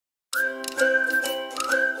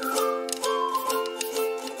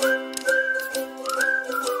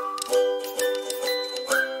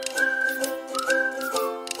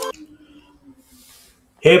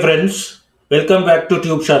Hey friends, welcome back to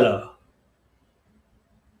TubeShala,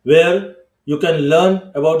 where you can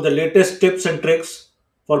learn about the latest tips and tricks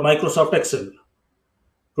for Microsoft Excel.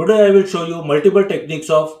 Today I will show you multiple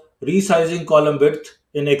techniques of resizing column width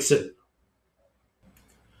in Excel.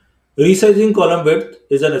 Resizing column width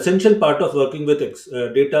is an essential part of working with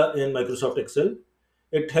data in Microsoft Excel.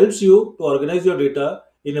 It helps you to organize your data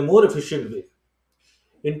in a more efficient way.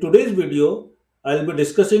 In today's video, I'll be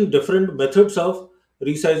discussing different methods of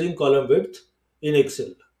resizing column width in Excel.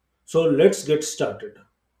 So let's get started.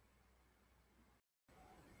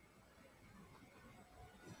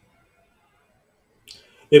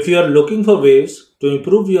 If you are looking for ways to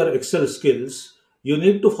improve your Excel skills, you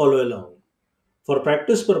need to follow along. For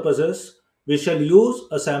practice purposes, we shall use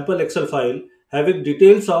a sample Excel file having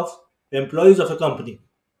details of employees of a company.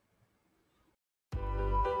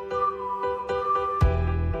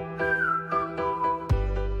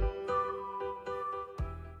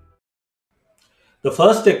 The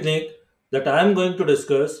first technique that I am going to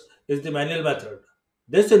discuss is the manual method.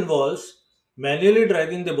 This involves manually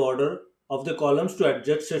dragging the border of the columns to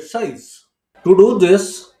adjust its size. To do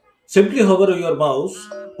this, simply hover your mouse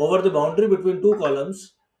over the boundary between two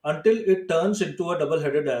columns until it turns into a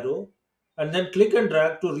double-headed arrow and then click and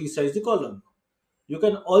drag to resize the column. You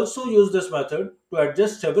can also use this method to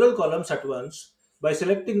adjust several columns at once by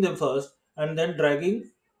selecting them first and then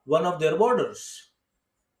dragging one of their borders.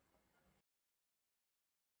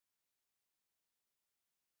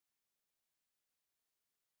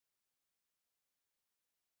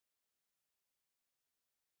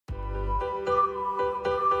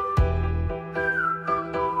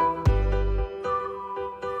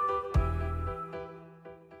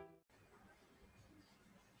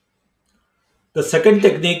 The second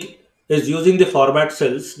technique is using the Format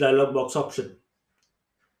Cells dialog box option.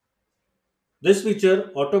 This feature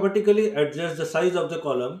automatically adjusts the size of the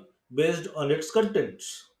column based on its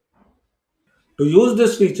contents. To use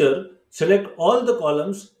this feature, select all the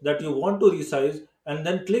columns that you want to resize and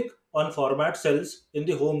then click on Format Cells in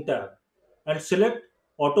the Home tab and select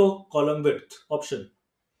Auto Column Width option.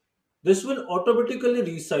 This will automatically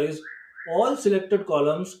resize all selected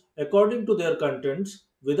columns according to their contents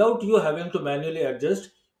without you having to manually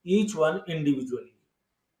adjust each one individually.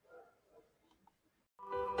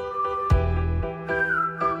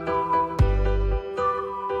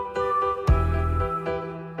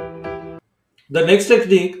 The next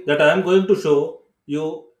technique that I am going to show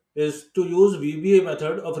you is to use VBA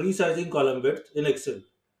method of resizing column width in Excel.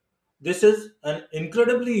 This is an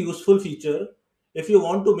incredibly useful feature if you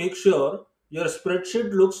want to make sure your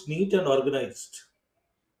spreadsheet looks neat and organized.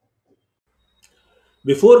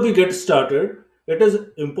 Before we get started, it is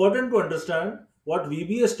important to understand what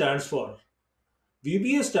VBA stands for.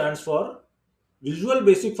 VBA stands for Visual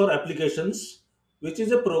Basic for Applications, which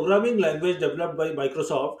is a programming language developed by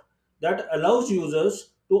Microsoft that allows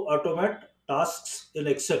users to automate tasks in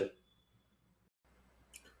Excel.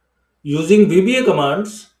 Using VBA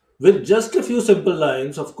commands with just a few simple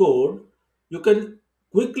lines of code, you can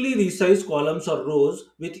quickly resize columns or rows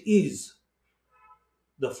with ease.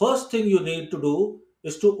 The first thing you need to do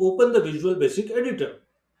is to open the Visual Basic editor.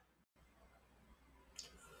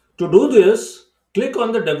 To do this, click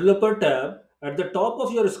on the Developer tab at the top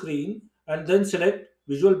of your screen and then select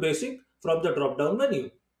Visual Basic from the drop-down menu.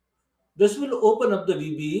 This will open up the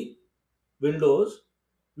VBA windows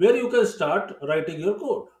where you can start writing your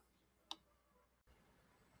code.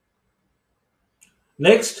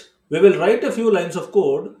 Next, we will write a few lines of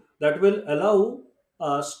code that will allow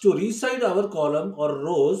us to resize our column or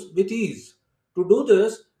rows with ease. To do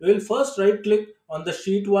this, we will first right click on the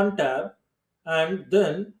Sheet 1 tab and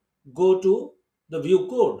then go to the View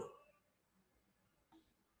Code.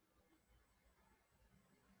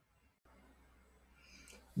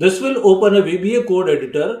 This will open a VBA code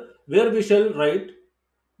editor where we shall write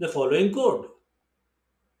the following code.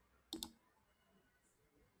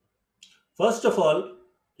 First of all,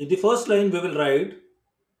 in the first line we will write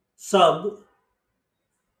sub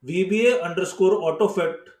VBA underscore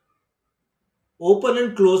autofit open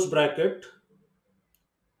and close bracket.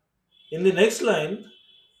 In the next line,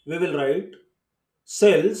 we will write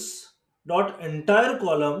cells dot entire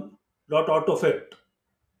column dot autofit.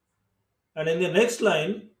 And in the next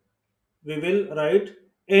line, we will write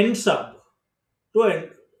end sub to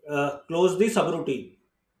close the subroutine.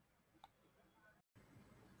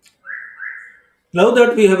 Now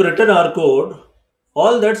that we have written our code,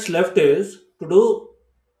 all that's left is to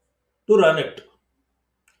run it.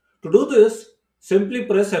 To do this, simply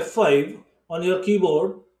press F5 on your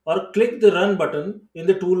keyboard or click the run button in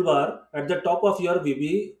the toolbar at the top of your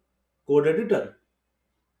VB code editor.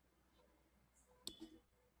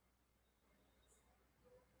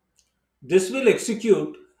 This will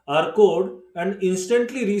execute our code and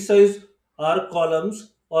instantly resize our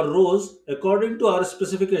columns or rows according to our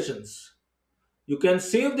specifications. You can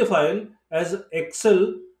save the file as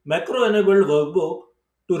Excel macro enabled workbook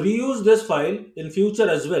to reuse this file in future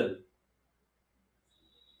as well.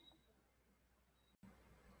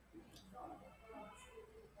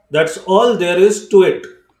 That's all there is to it.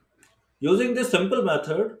 Using this simple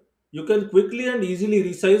method, you can quickly and easily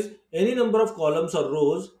resize any number of columns or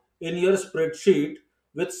rows in your spreadsheet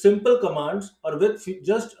with simple commands or with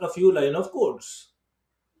just a few lines of codes.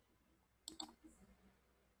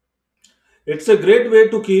 It's a great way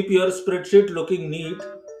to keep your spreadsheet looking neat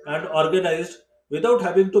and organized without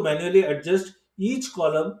having to manually adjust each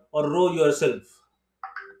column or row yourself.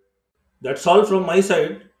 That's all from my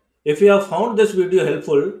side. If you have found this video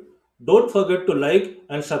helpful, don't forget to like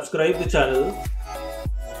and subscribe the channel.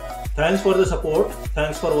 Thanks for the support.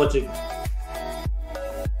 Thanks for watching.